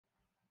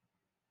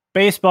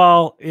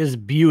Baseball is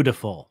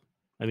beautiful.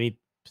 I mean,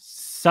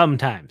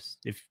 sometimes,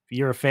 if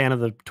you're a fan of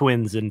the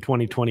Twins in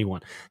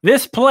 2021.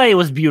 This play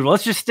was beautiful.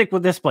 Let's just stick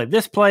with this play.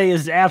 This play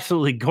is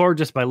absolutely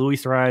gorgeous by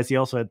Luis Arraez. He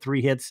also had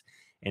 3 hits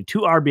and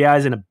 2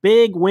 RBIs in a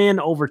big win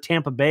over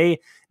Tampa Bay.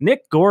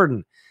 Nick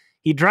Gordon,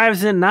 he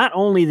drives in not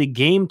only the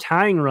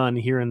game-tying run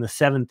here in the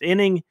 7th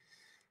inning,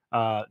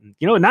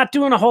 not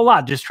doing a whole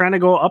lot, just trying to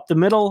go up the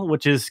middle,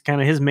 which is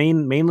kind of his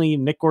mainly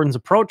Nick Gordon's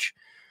approach.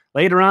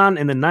 Later on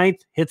in the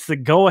 9th, hits the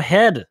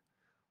go-ahead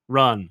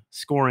run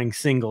scoring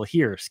single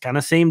here. It's kind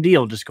of same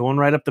deal, just going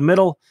right up the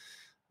middle.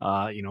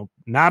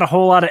 Not a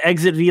whole lot of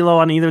exit velo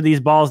on either of these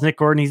balls. Nick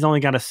Gordon, he's only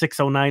got a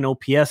 609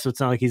 OPS, so it's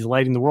not like he's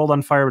lighting the world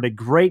on fire, but a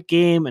great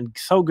game and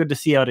so good to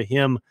see out of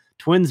him.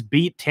 Twins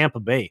beat Tampa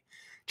Bay.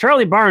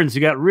 Charlie Barnes, who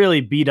got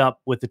really beat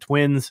up with the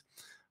Twins,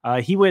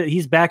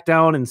 he's back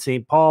down in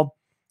St. Paul,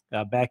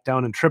 back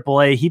down in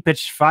AAA. He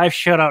pitched 5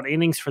 shutout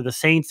innings for the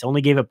Saints,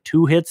 only gave up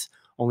 2 hits,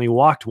 only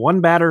walked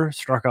 1 batter,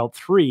 struck out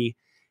 3,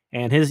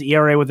 and his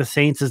ERA with the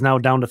Saints is now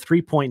down to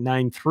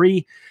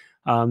 3.93.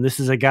 This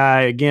is a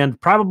guy, again,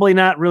 probably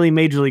not really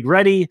major league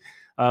ready. It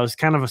was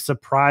kind of a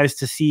surprise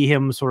to see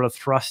him sort of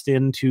thrust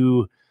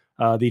into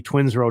the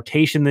Twins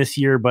rotation this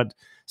year, but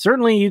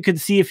certainly you could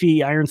see if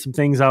he irons some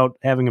things out,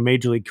 having a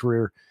major league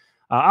career.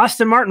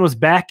 Austin Martin was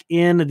back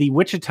in the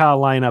Wichita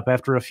lineup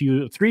after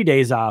 3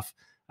 days off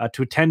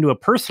to attend to a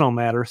personal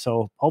matter.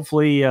 So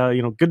hopefully,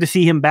 good to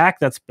see him back.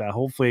 That's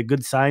hopefully a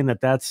good sign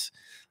that's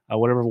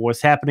whatever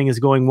was happening is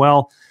going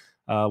well.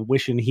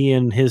 Wishing he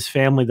and his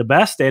family the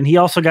best. And he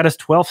also got his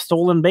 12th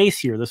stolen base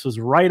here. This was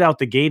right out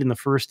the gate in the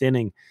first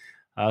inning.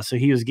 So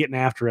he was getting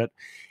after it.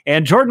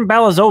 And Jordan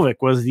Balazovic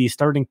was the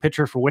starting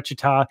pitcher for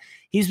Wichita.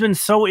 He's been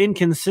so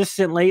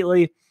inconsistent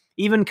lately.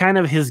 Even kind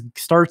of his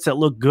starts that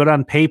look good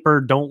on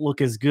paper don't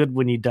look as good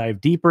when you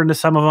dive deeper into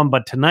some of them.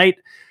 But tonight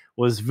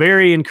was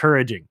very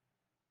encouraging.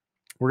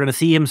 We're going to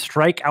see him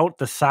strike out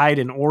the side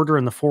in order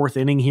in the 4th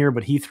inning here,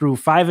 but he threw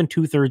 5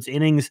 2/3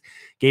 innings,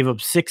 gave up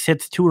 6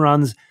 hits, 2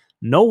 runs,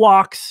 no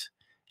walks,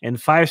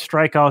 and 5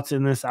 strikeouts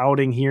in this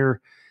outing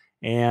here.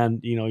 And,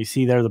 you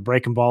see there the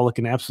breaking ball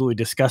looking absolutely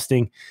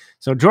disgusting.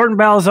 So Jordan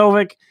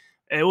Balazovic,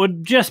 it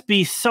would just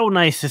be so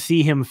nice to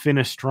see him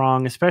finish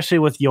strong, especially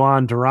with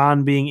Yohan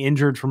Duran being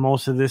injured for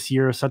most of this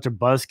year, such a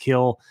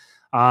buzzkill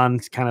on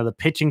kind of the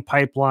pitching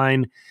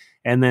pipeline.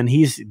 And then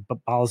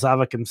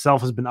Balazovic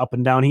himself has been up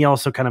and down. He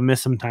also kind of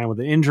missed some time with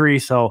an injury.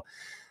 So,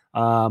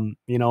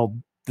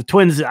 the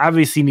Twins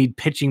obviously need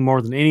pitching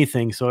more than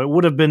anything, so it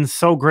would have been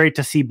so great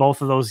to see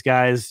both of those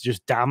guys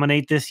just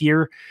dominate this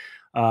year.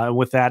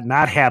 With that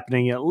not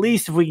happening, at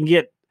least if we can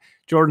get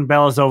Jordan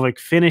Balazovic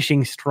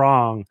finishing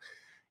strong,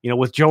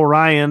 with Joe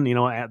Ryan,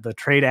 at the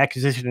trade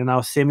acquisition, and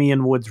now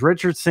Simeon Woods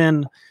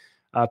Richardson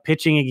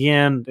pitching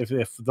again,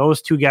 if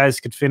those 2 guys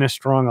could finish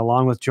strong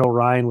along with Joe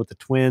Ryan with the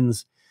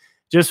Twins,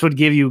 just would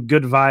give you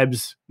good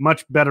vibes,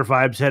 much better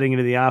vibes heading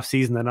into the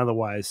offseason than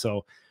otherwise.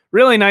 So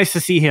really nice to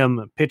see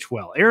him pitch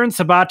well. Aaron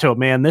Sabato,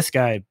 man, this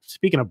guy,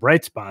 speaking of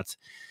bright spots,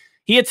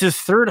 he hits his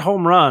 3rd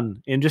home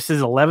run in just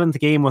his 11th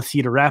game with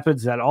Cedar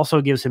Rapids. That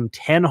also gives him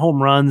 10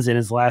 home runs in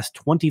his last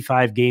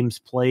 25 games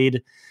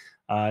played.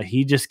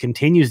 He just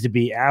continues to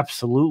be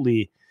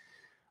absolutely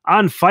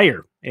on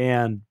fire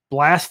and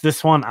blast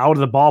this one out of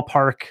the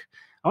ballpark.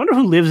 I wonder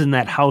who lives in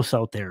that house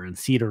out there in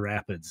Cedar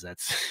Rapids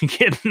that's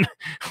getting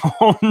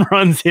home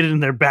runs hit in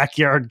their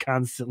backyard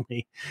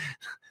constantly.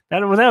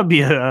 That would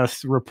be a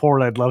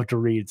report I'd love to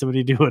read.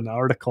 Somebody do an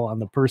article on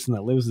the person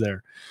that lives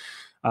there.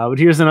 But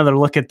here's another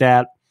look at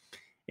that.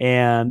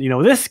 And,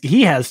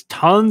 he has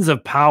tons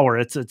of power.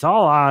 It's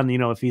all on,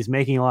 if he's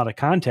making a lot of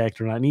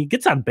contact or not. And he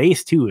gets on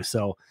base too.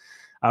 So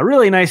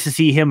really nice to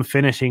see him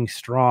finishing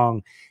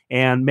strong.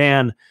 And,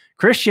 man,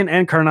 Christian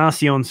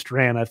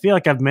Encarnacion-Strand, I feel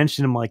like I've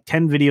mentioned him like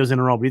 10 videos in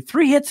a row. But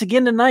 3 hits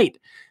again tonight.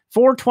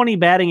 420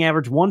 batting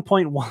average,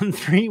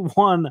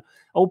 1.131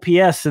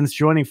 OPS since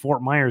joining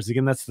Fort Myers.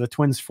 Again, that's the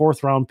Twins'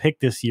 4th round pick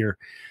this year.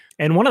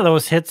 And one of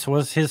those hits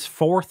was his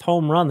 4th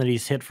home run that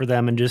he's hit for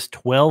them in just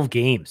 12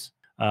 games.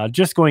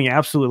 Just going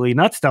absolutely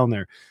nuts down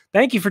there.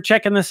 Thank you for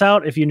checking this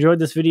out. If you enjoyed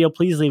this video,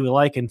 please leave a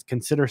like and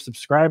consider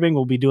subscribing.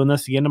 We'll be doing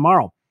this again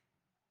tomorrow.